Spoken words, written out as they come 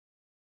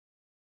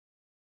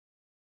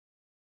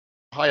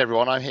Hi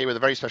everyone, I'm here with a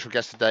very special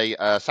guest today,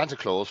 Santa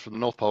Claus from the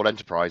North Pole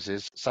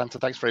Enterprises. Santa,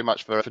 thanks very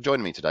much for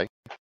joining me today.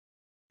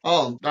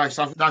 Oh, nice.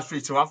 Nice for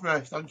you to have me.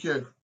 Thank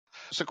you.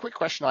 So, quick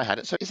question I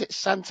had. So, is it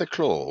Santa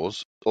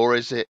Claus or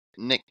is it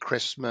Nick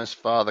Christmas,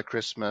 Father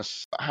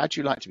Christmas? How do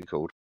you like to be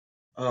called?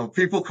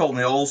 People call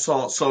me all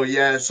sorts. So,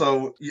 yeah.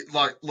 So,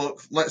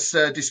 look, let's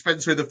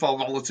dispense with the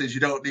formalities.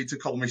 You don't need to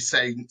call me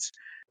Saint.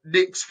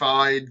 Nick's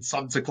fine.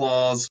 Santa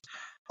Claus,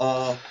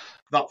 or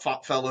that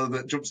fat fella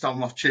that jumps down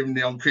my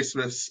chimney on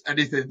Christmas.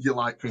 Anything you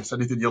like, Chris.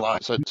 Anything you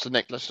like. So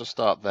Nick, let's just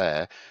start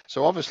there.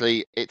 So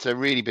obviously, it's a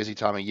really busy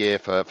time of year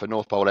for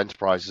North Pole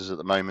Enterprises at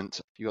the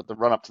moment. You've got the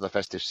run up to the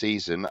festive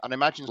season, and I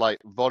imagine like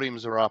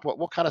volumes are up.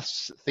 What kind of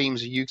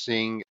themes are you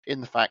seeing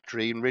in the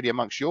factory and really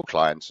amongst your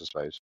clients, I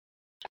suppose?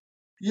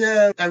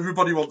 Yeah,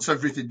 everybody wants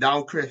everything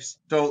now, Chris,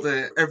 don't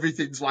they?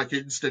 Everything's like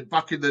instant.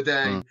 Back in the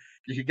day, Mm,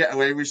 you could get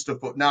away with stuff,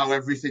 but now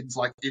everything's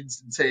like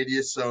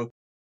instantaneous. So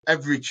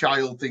every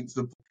child thinks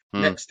the mm,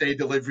 next day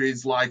delivery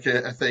is like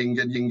a thing.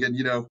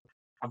 And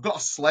I've got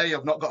a sleigh,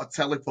 I've not got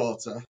a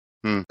teleporter.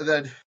 mm, And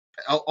then,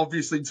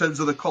 obviously, in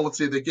terms of the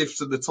quality of the gifts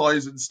and the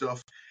toys and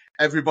stuff,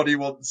 everybody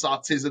wants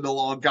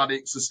artisanal,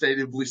 organic,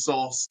 sustainably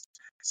sourced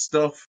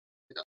stuff.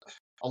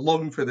 I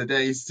long for the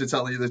days, to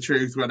tell you the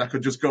truth, when I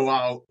could just go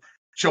out,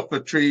 chop a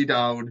tree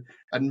down,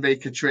 and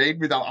make a train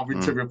without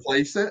having to mm,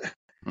 replace it.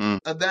 mm.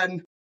 And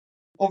then,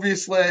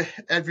 obviously,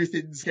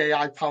 everything's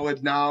AI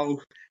powered now,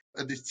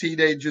 and there's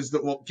teenagers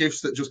that want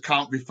gifts that just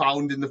can't be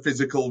found in the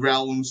physical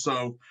realm.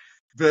 So,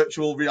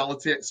 virtual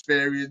reality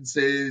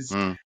experiences,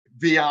 Mm.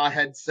 VR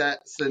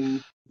headsets,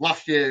 and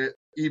last year,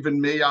 even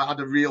me, I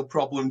had a real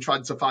problem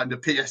trying to find a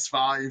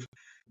PS5.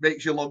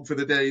 Makes you long for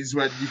the days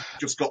when you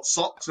just got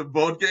socks and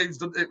board games,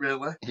 doesn't it,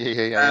 really?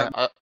 Yeah.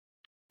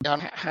 Yeah,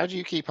 and how do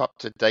you keep up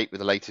to date with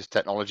the latest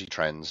technology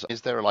trends?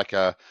 Is there like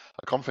a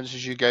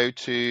conferences you go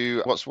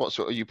to? What sort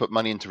of you put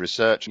money into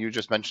research? You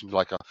just mentioned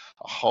like a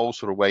whole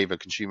sort of wave of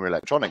consumer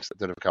electronics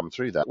that have come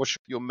through that. What's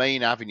your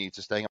main avenue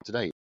to staying up to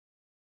date?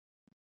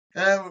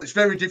 It's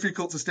very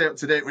difficult to stay up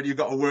to date when you've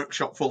got a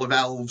workshop full of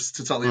elves,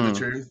 to tell you the Mm,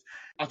 truth.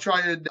 I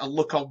try and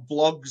look on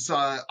blogs.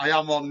 I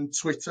am on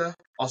Twitter,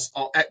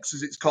 or X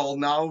as it's called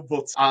now,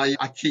 but I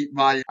keep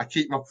my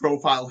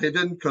profile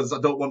hidden because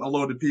I don't want a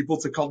load of people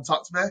to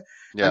contact me.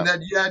 yeah. And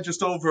then, yeah,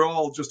 just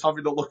overall, just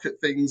having a look at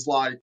things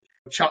like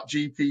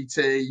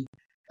ChatGPT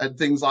and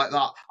things like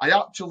that. I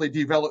actually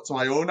developed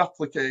my own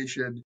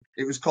application.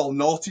 It was called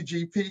Naughty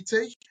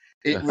GPT.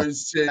 It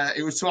was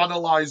to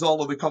analyze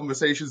all of the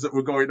conversations that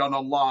were going on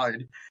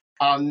online,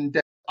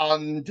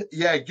 and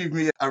yeah, give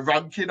me a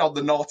ranking on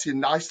the naughty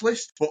and nice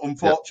list, but Yeah.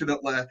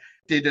 unfortunately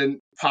didn't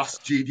pass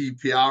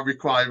GDPR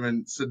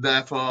requirements, and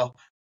therefore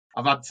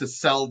I've had to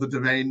sell the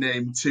domain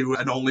name to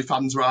an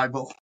OnlyFans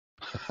rival.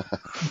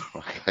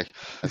 Okay.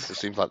 It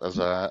seems like there's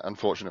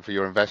unfortunate for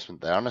your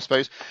investment there. And I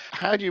suppose,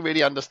 how do you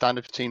really understand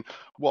between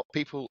what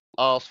people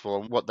ask for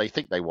and what they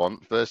think they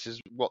want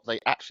versus what they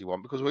actually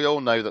want? Because we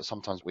all know that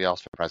sometimes we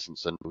ask for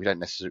presents and we don't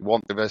necessarily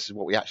want them versus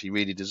what we actually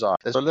really desire.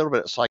 There's a little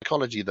bit of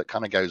psychology that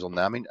kind of goes on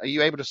there. I mean, are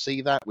you able to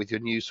see that with your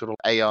new sort of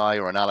AI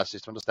or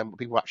analysis to understand what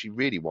people actually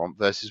really want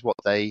versus what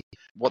they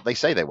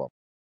say they want?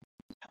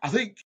 I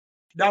think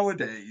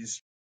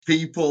nowadays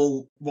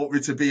people want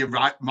me to be a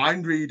right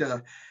mind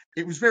reader.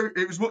 It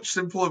was much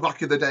simpler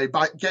back in the day.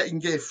 By getting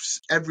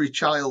gifts, every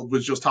child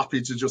was just happy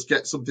to just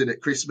get something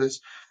at Christmas.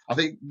 I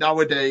think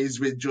nowadays,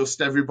 with just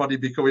everybody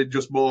becoming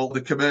just more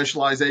the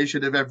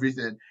commercialization of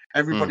everything, Mm,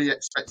 everybody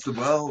expects the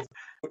world.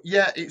 But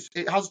yeah,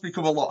 it has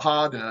become a lot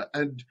harder.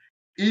 And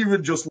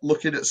even just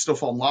looking at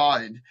stuff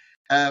online,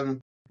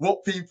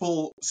 what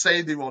people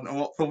say they want and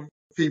what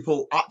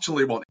people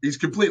actually want is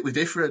completely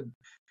different,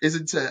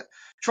 isn't it?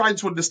 Trying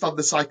to understand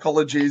the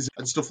psychologies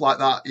and stuff like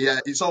that, yeah,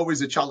 it's always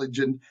a challenge,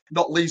 and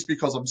not least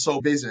because I'm so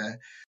busy, yeah.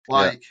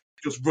 like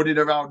just running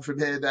around from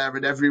here, there,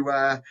 and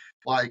everywhere.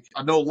 Like,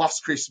 I know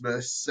last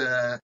Christmas,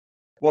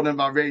 one of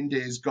my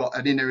reindeers got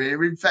an inner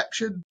ear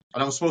infection,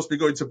 and I was supposed to be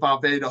going to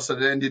Barbados,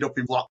 and I ended up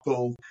in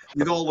Blackpool.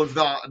 With all of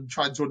that and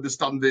trying to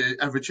understand the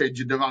ever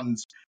changing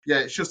demands, yeah,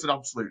 it's just an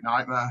absolute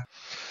nightmare.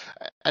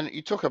 And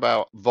you talk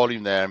about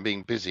volume there and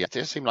being busy. It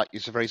does seem like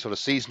it's a very sort of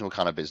seasonal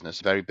kind of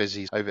business, very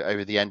busy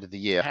over the end of the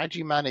year. How do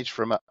you manage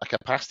from a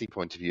capacity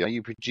point of view? Are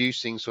you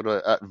producing sort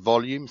of at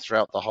volume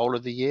throughout the whole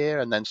of the year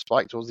and then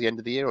spike towards the end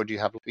of the year, or do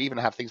you even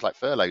have things like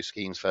furlough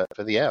schemes for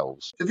the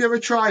elves? Have you ever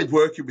tried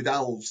working with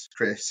elves,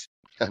 Chris?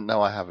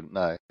 No, I haven't.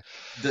 No.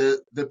 They're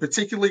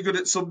particularly good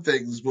at some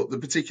things, but they're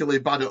particularly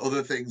bad at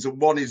other things. And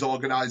one is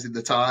organising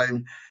the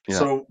time. Yeah.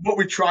 So what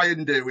we try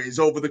and do is,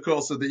 over the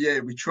course of the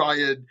year, we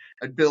try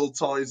and build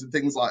toys and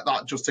things like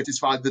that just to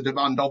satisfy the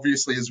demand,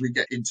 obviously, as we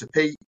get into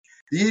peak.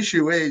 The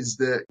issue is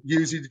that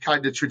using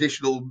kind of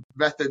traditional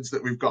methods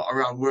that we've got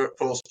around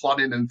workforce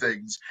planning and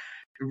things,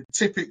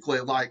 typically,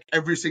 like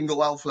every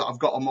single elf that I've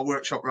got on my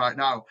workshop right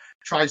now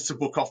tries to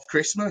book off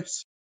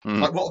Christmas. Mm,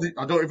 Like,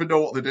 I don't even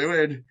know what they're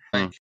doing.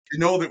 mm. Like, They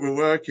know that we're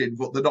working,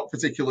 but they're not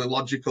particularly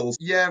logical.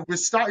 Yeah, we're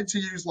starting to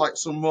use like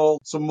some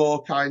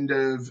more kind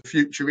of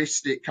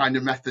futuristic kind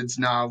of methods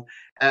now.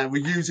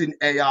 We're using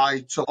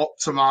AI to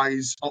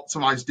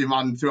optimize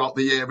demand throughout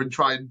the year and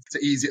trying to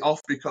ease it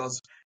off,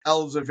 because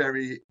elves are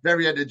very,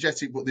 very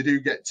energetic, but they do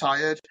get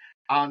tired.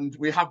 And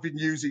we have been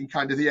using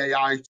kind of the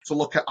AI to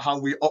look at how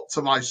we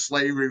optimize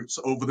sleigh routes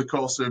over the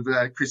course of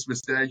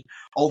Christmas Day.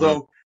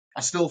 Although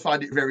I still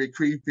find it very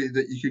creepy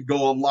that you can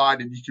go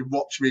online and you can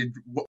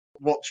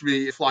watch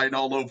me flying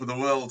all over the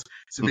world.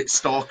 It's a bit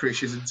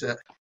stalkerish, isn't it?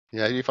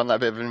 Yeah, you find that a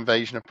bit of an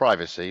invasion of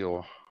privacy,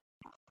 or?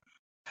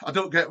 I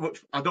don't get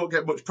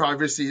much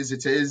privacy as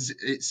it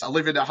is. I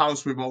live in a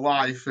house with my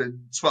wife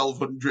and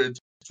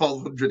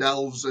 1,200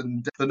 elves,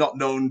 and they're not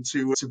known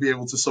to be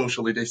able to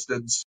socially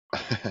distance.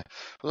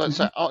 Well,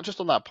 so just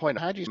on that point,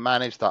 how do you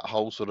manage that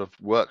whole sort of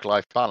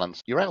work-life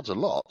balance? You're out a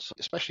lot,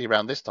 especially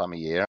around this time of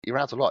year. You're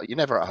out a lot. You're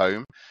never at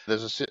home.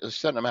 There's a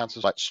certain amount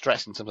of like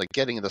stress in terms of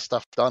getting the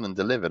stuff done and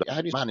delivered.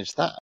 How do you manage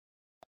that?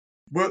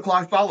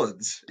 Work-life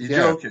balance?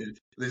 You're joking.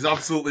 There's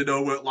absolutely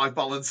no work-life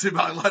balance in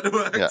my line of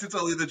work, to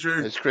tell you the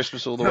truth. It's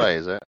Christmas all the way,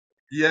 is it?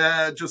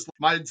 Yeah, just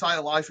my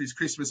entire life is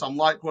Christmas. I'm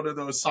like one of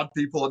those sad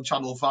people on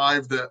Channel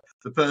 5, that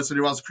the person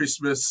who has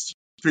Christmas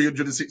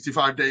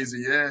 365 days a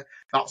year.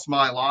 That's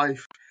my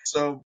life.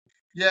 So,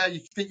 yeah,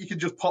 you think you can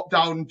just pop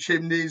down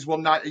chimneys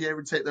one night a year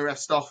and take the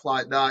rest off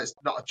like that? It's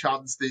not a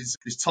chance. There's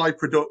toy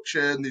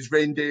production, there's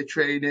reindeer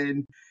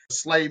training,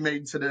 sleigh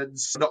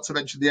maintenance, not to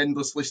mention the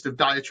endless list of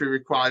dietary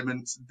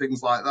requirements and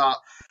things like that.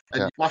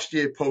 And last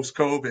year,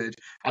 post-COVID,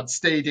 I'd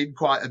stayed in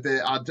quite a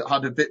bit. I'd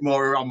had a bit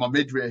more around my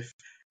midriff.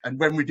 And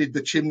when we did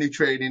the chimney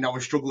training, I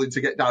was struggling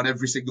to get down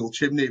every single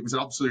chimney. It was an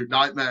absolute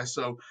nightmare.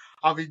 So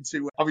having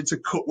to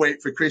cut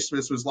weight for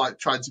Christmas was like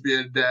trying to be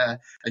a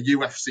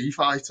UFC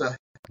fighter.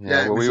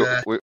 Yeah, we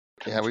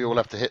all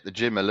have to hit the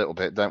gym a little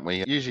bit, don't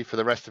we? Usually for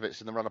the rest of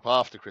it's in the run-up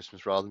after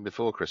Christmas rather than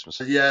before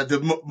Christmas. Yeah,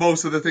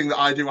 most of the thing that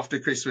I do after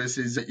Christmas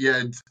is,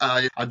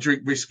 I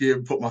drink whiskey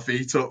and put my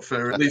feet up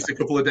for at least a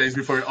couple of days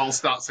before it all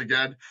starts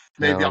again.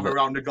 Maybe have a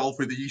round of golf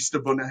with the Easter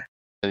Bunny.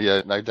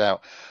 Yeah, no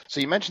doubt. So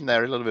you mentioned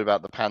there a little bit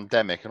about the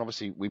pandemic, and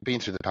obviously we've been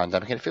through the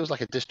pandemic, and it feels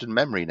like a distant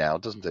memory now,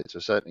 doesn't it, to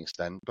a certain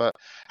extent? But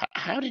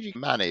how did you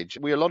manage?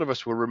 A lot of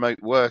us were remote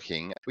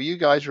working. Were you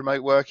guys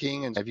remote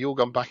working, and have you all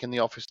gone back in the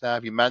office now?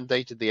 Have you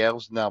mandated the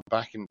elves now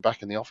back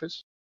in the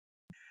office?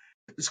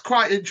 It's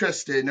quite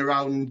interesting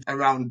around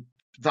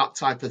that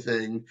type of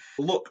thing.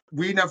 Look,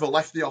 we never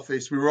left the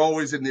office. We were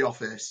always in the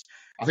office.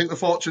 I think the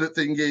fortunate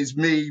thing is,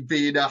 me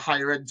being a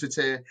higher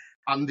entity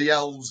and the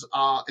elves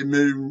are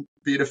immune,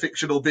 being a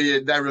fictional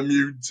being, they're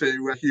immune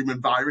to human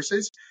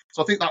viruses.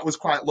 So I think that was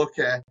quite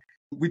lucky.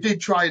 We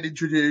did try and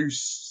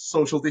introduce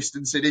social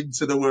distancing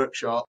into the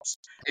workshops.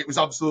 It was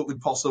absolutely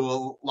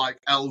possible. Like,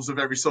 elves are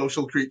very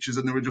social creatures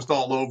and they were just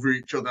all over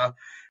each other.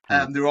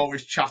 They were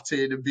always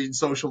chatting and being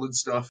social and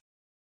stuff.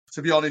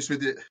 To be honest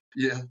with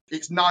you,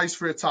 it's nice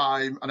for a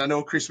time, and I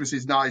know Christmas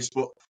is nice,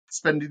 but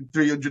spending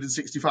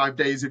 365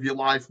 days of your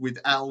life with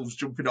elves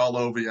jumping all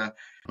over you,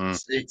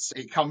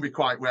 it can be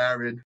quite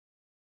wearing.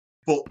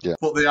 But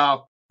they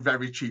are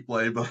very cheap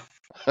labour.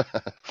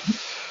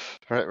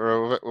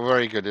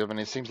 Very good. I mean,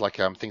 it seems like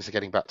things are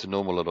getting back to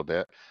normal a little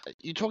bit.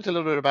 You talked a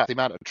little bit about the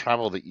amount of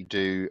travel that you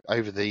do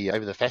over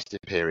the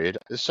festive period.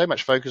 There's so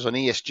much focus on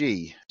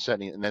ESG,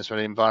 certainly, and there's an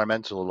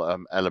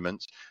environmental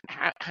element.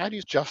 How do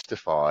you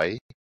justify,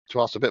 to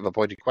ask a bit of a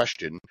pointed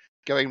question,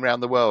 going around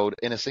the world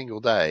in a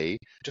single day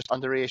just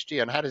under ESG,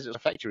 and how does it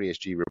affect your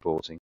ESG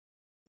reporting?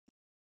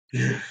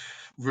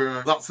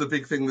 That's the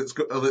big thing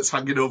that's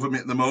hanging over me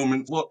at the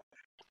moment. Look,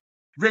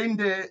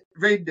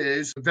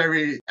 reindeers are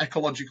very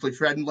ecologically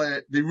friendly.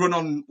 They run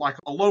on like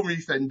a low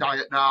methane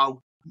diet now,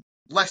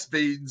 less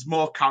beans,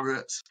 more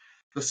carrots.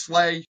 The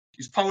sleigh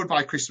is powered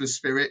by Christmas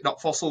spirit,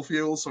 not fossil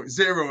fuels, so it's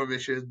zero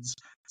emissions.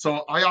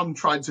 So I am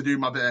trying to do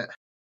my bit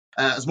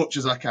as much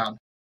as I can.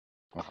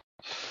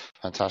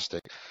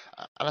 Fantastic.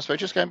 And I suppose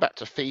just going back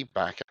to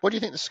feedback, what do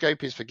you think the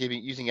scope is for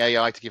using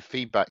AI to give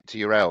feedback to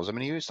your elves? I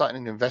mean, are you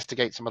starting to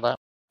investigate some of that?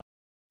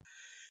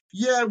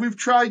 Yeah, we've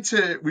tried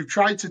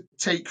to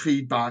take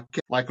feedback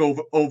like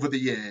over the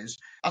years.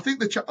 I think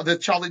the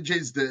challenge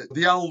is that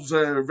the elves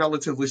are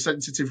relatively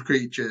sensitive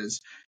creatures,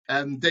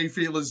 and they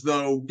feel as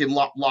though in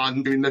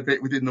Lapland, doing a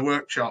bit within the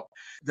workshop,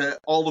 that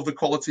all of the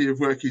quality of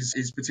work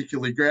is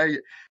particularly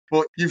great.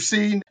 But you've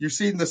seen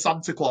the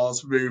Santa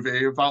Claus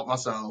movie About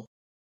Myself.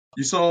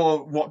 You saw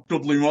what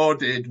Dudley Moore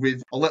did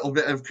with a little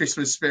bit of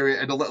Christmas spirit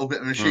and a little bit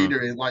of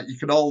machinery. Like, you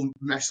can all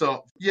mess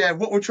up. Yeah,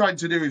 what we're trying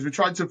to do is we're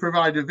trying to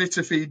provide a bit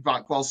of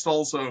feedback whilst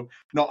also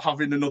not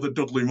having another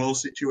Dudley Moore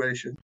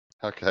situation.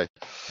 Okay.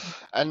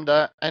 And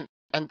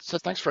so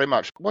thanks very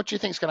much. What do you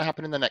think is going to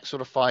happen in the next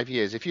sort of 5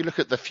 years? If you look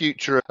at the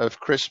future of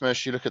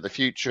Christmas, you look at the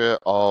future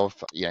of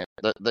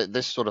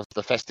this sort of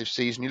the festive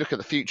season, you look at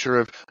the future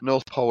of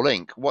North Pole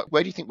Inc.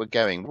 Where do you think we're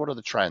going? What are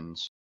the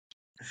trends?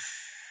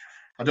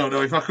 I don't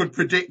know. If I could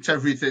predict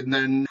everything,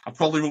 then I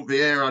probably wouldn't be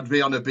here. I'd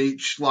be on a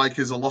beach like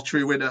as a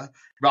lottery winner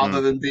rather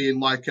than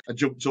being like a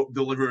jumped up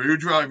Deliveroo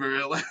driver,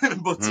 really.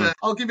 But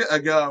I'll give it a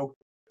go.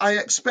 I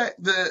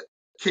expect that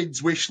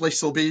kids' wish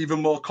lists will be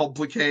even more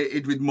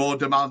complicated with more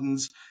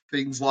demands,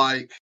 things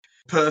like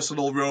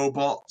personal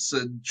robots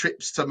and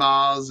trips to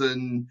Mars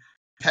and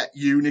pet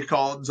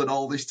unicorns and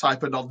all this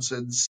type of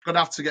nonsense. Gonna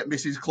have to get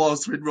Mrs.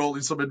 Claus to enroll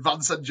in some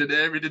advanced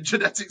engineering and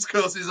genetics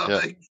courses, I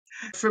think.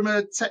 From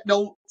a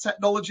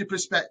technology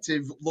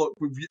perspective, look,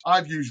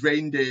 I've used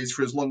rain days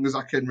for as long as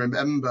I can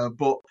remember,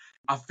 but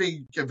I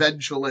think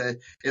eventually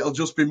it'll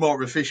just be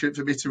more efficient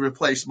for me to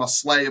replace my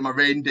sleigh and my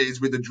rain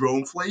days with a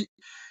drone fleet.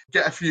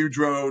 Get a few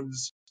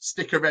drones,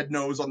 stick a red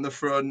nose on the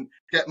front,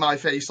 get my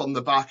face on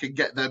the back, and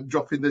get them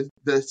dropping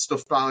the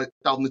stuff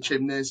down the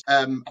chimneys.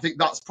 I think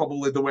that's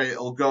probably the way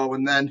it'll go.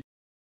 And then,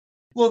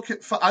 look,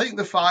 I think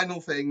the final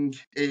thing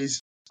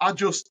is I'd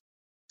just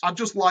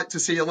like to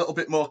see a little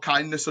bit more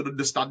kindness and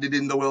understanding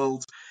in the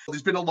world.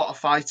 There's been a lot of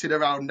fighting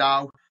around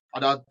now,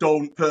 and I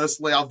don't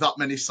personally have that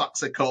many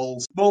sacks of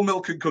coals. More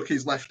milk and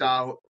cookies left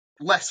out,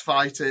 less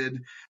fighting,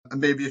 and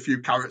maybe a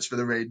few carrots for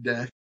the rain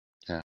day.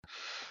 Yeah.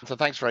 So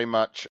thanks very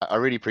much. I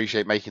really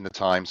appreciate making the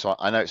time. So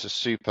I know it's a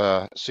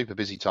super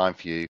busy time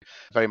for you.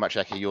 Very much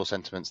echo your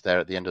sentiments there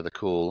at the end of the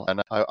call.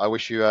 And I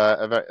wish you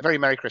a very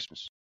Merry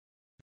Christmas.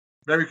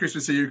 Merry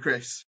Christmas to you,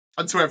 Chris,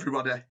 and to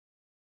everybody.